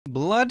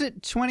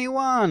Blood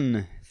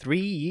 21. 3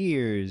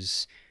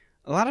 years.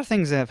 A lot of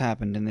things have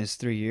happened in this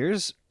 3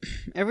 years.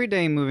 Every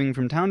day moving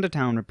from town to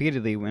town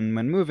repeatedly when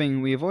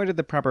moving, we avoided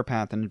the proper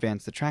path and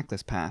advanced the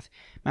trackless path.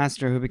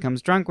 Master who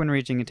becomes drunk when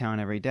reaching a town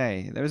every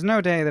day. There was no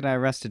day that I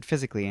rested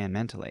physically and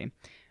mentally.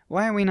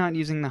 Why are we not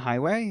using the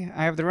highway?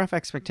 I have the rough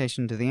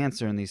expectation to the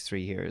answer in these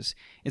 3 years.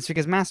 It's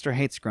because Master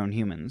hates grown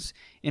humans.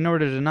 In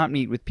order to not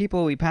meet with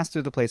people, we pass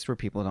through the place where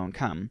people don't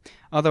come.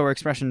 Although her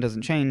expression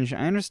doesn't change,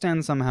 I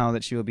understand somehow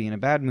that she will be in a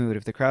bad mood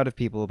if the crowd of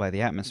people by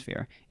the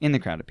atmosphere. In the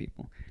crowd of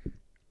people.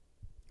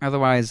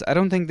 Otherwise, I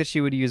don't think that she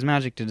would use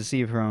magic to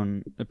deceive her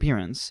own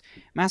appearance.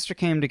 Master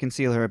came to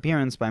conceal her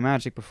appearance by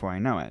magic before I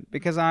know it,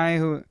 because I,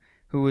 who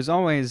was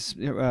always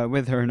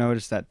with her,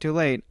 noticed that too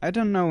late. I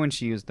don't know when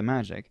she used the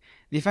magic.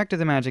 The effect of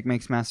the magic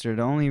makes Master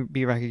to only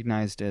be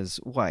recognized as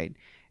white.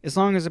 As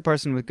long as a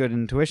person with good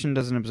intuition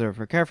doesn't observe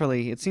her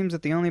carefully, it seems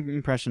that the only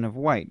impression of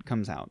white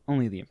comes out.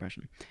 Only the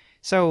impression.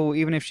 So,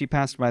 even if she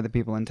passed by the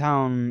people in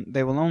town,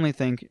 they will only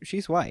think,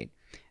 she's white.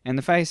 And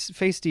the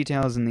face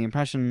details and the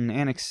impression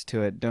annexed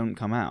to it don't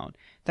come out.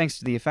 Thanks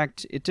to the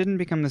effect, it didn't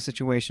become the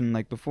situation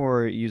like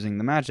before using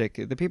the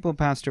magic. The people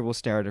past her will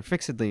stare at her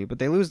fixedly, but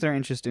they lose their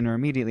interest in her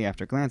immediately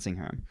after glancing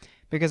her.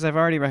 Because I've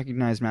already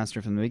recognized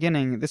Master from the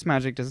beginning, this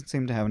magic doesn't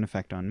seem to have an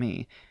effect on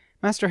me.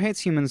 Master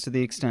hates humans to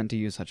the extent to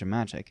use such a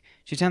magic.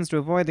 She tends to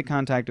avoid the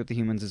contact with the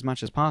humans as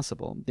much as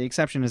possible. The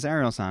exception is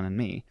Ariel-san and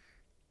me.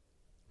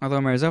 Although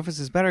Marizophis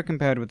is better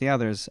compared with the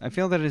others, I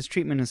feel that his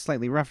treatment is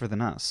slightly rougher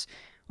than us.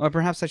 Or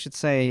perhaps I should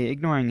say,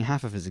 ignoring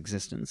half of his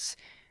existence.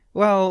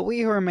 Well,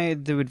 we who are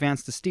made to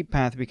advance the steep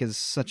path because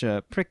such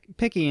a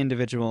picky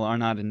individual are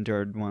not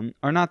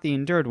the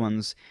endured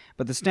ones,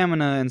 but the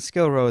stamina and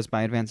skill rose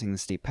by advancing the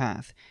steep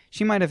path.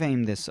 She might have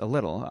aimed this a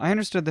little. I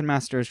understood that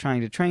Master is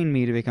trying to train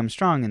me to become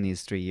strong in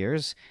these 3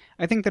 years.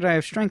 I think that I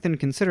have strengthened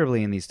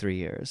considerably in these 3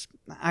 years.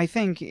 I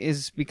think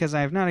is because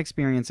I have not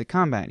experienced a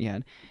combat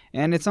yet,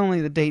 and it's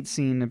only the date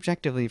seen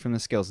objectively from the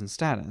skills and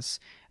status.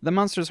 The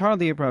monsters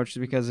hardly approached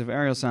because of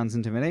Ariel-san's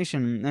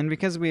intimidation, and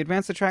because we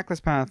advance the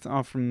trackless path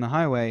off from the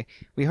highway,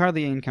 we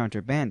hardly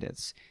encounter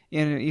bandits.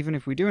 Even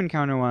if we do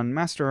encounter one,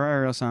 Master or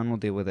Ariel-san will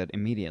deal with it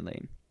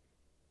immediately.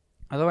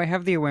 Although I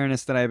have the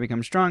awareness that I have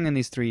become strong in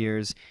these 3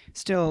 years,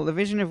 still, the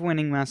vision of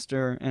winning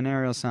Master and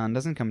Ariel-san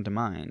doesn't come to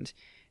mind.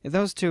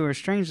 Those two are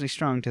strangely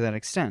strong to that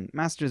extent.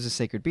 Master is a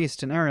sacred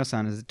beast, and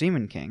Ariel-san is a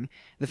demon king.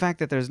 The fact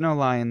that there's no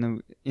lie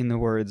in the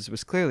words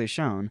was clearly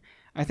shown.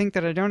 I think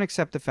that I don't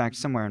accept the fact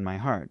somewhere in my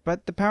heart,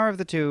 but the power of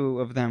the two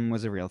of them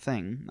was a real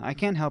thing. I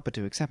can't help but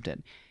to accept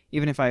it.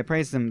 Even if I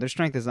appraise them, their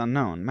strength is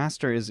unknown.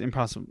 Master is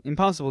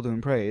impossible to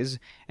appraise,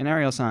 and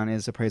Ariel-san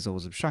is appraisal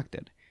was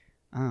obstructed.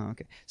 Oh,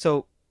 okay.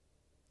 So,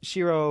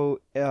 Shiro,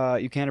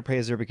 you can't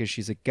appraise her because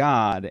she's a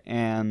god,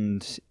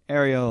 and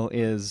Ariel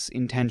is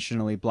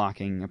intentionally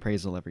blocking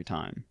appraisal every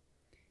time.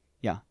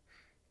 Yeah.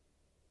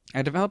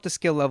 I developed the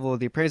skill level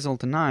of the appraisal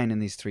to 9 in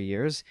these 3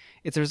 years.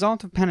 It's a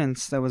result of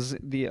penance that was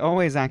the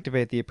always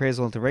activate the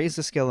appraisal to raise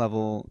the skill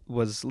level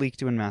was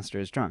leaked when Master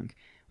is drunk.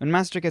 When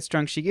Master gets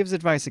drunk, she gives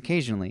advice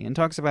occasionally, and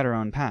talks about her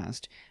own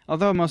past.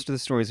 Although most of the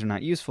stories are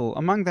not useful,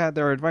 among that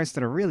there are advice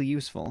that are really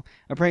useful.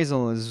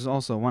 Appraisal is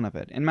also one of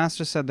it, and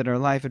Master said that her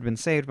life had been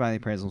saved by the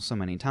appraisal so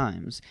many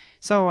times.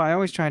 So I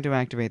always tried to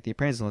activate the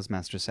appraisal as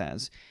Master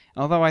says.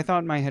 Although I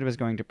thought my head was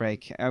going to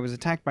break, I was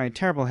attacked by a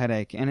terrible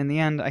headache, and in the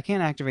end I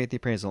can't activate the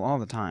appraisal all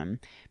the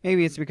time.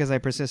 Maybe it's because I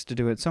persist to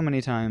do it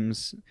many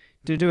times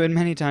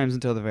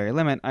until the very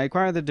limit. I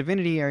acquired the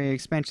Divinity Area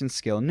Expansion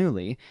skill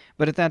newly,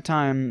 but at that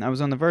time I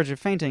was on the verge of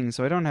fainting,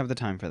 so I don't have the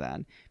time for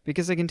that.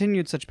 Because I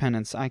continued such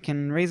penance, I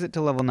can raise it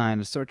to level 9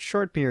 in a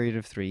short period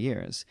of 3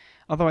 years.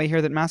 Although I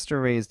hear that Master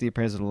raised the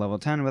appraisal to level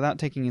 10 without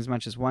taking as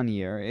much as 1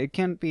 year, it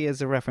can't be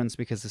as a reference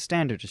because the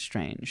standard is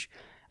strange.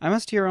 I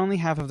must hear only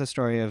half of the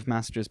story of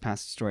Master's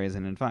past stories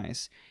and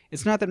advice.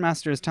 It's not that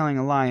Master is telling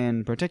a lie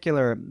in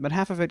particular, but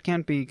half of it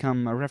can't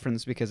become a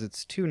reference because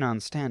it's too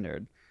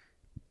non-standard.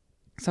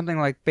 Something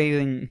like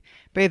bathing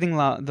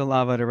the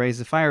lava to raise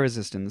the fire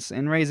resistance,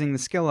 and raising the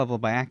skill level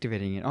by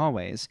activating it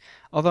always.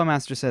 Although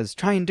Master says,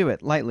 try and do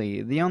it,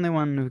 lightly, the only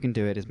one who can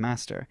do it is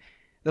Master.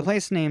 The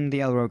place named the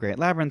Elro Great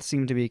Labyrinth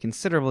seemed to be a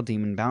considerable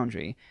demon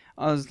boundary.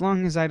 As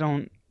long as I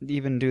don't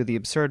even do the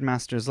absurd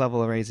Master's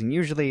level raising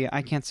usually,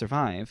 I can't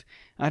survive.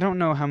 I don't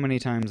know how many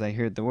times I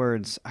heard the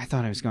words, I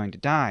thought I was going to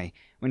die,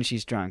 when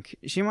she's drunk.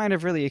 She might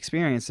have really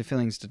experienced the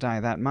feelings to die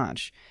that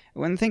much.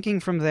 When thinking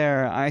from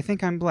there, I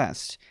think I'm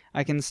blessed.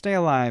 I can stay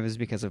alive is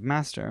because of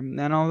Master,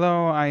 and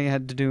although I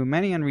had to do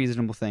many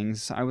unreasonable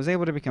things, I was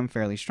able to become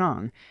fairly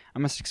strong. I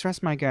must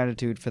express my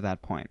gratitude for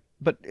that point.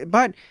 But,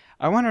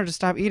 I want her to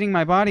stop eating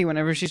my body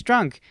whenever she's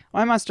drunk.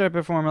 Why must I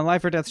perform a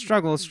life-or-death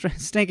struggle,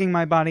 staking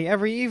my body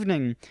every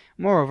evening?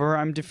 Moreover,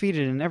 I'm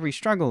defeated in every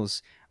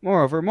struggles.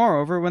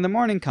 Moreover, when the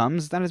morning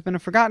comes, that has been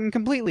forgotten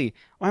completely.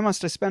 Why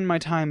must I spend my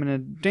time in a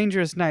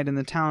dangerous night in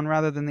the town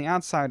rather than the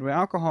outside where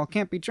alcohol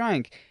can't be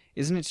drank?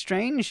 Isn't it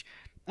strange?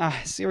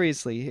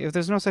 Seriously, if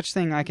there's no such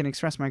thing, I can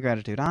express my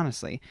gratitude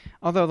honestly.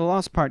 Although the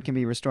lost part can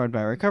be restored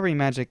by recovery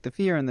magic, the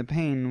fear and the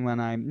pain when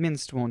I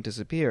minced won't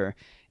disappear.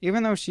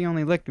 Even though she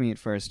only licked me at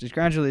first, it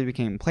gradually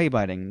became play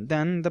biting.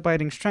 Then, the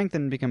biting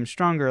strengthened and became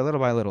stronger little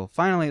by little.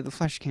 Finally, the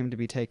flesh came to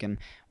be taken.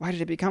 Why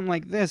did it become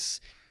like this?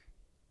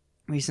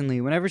 Recently,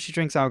 whenever she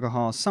drinks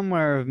alcohol,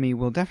 somewhere of me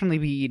will definitely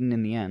be eaten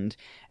in the end,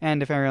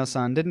 and if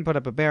Ariel-san didn't put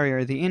up a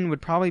barrier, the inn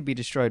would probably be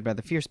destroyed by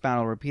the fierce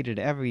battle repeated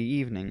every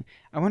evening.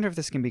 I wonder if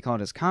this can be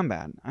called as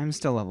combat. I'm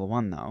still level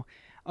 1, though.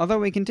 Although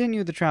we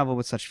continue the travel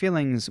with such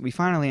feelings, we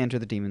finally enter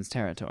the demon's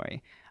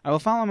territory. I will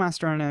follow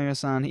Master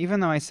Ariel-san, even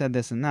though I said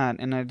this and that,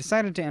 and I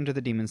decided to enter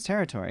the demon's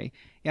territory.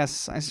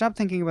 Yes, I stopped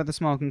thinking about the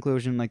small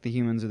conclusion like the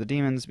humans or the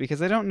demons,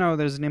 because I don't know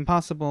there's an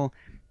impossible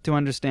to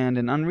understand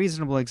an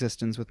unreasonable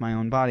existence with my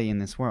own body in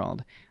this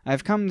world. I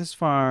have come this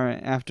far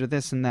after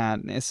this and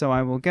that, so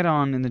I will get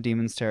on in the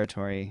demon's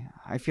territory.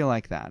 I feel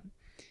like that.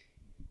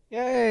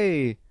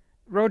 Yay!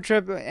 Road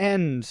trip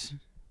ends.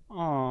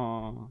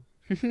 Aww.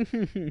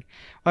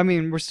 I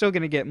mean, we're still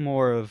gonna get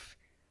more of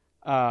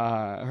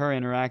her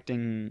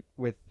interacting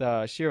with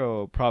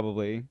Shiro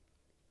probably,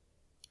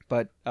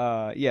 but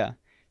yeah.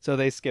 So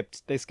they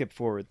skipped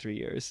forward 3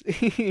 years.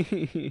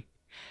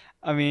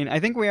 I mean, I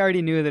think we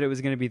already knew that it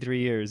was going to be 3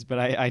 years, but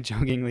I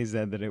jokingly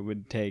said that it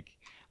would take,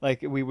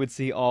 like, we would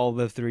see all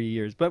the 3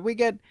 years. But we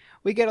get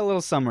a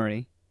little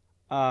summary.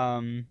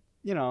 You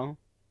know,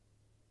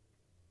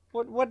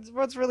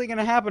 what's really going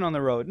to happen on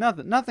the road?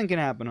 Nothing can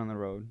happen on the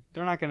road.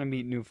 They're not going to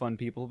meet new fun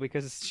people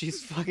because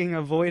she's fucking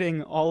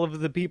avoiding all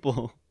of the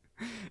people.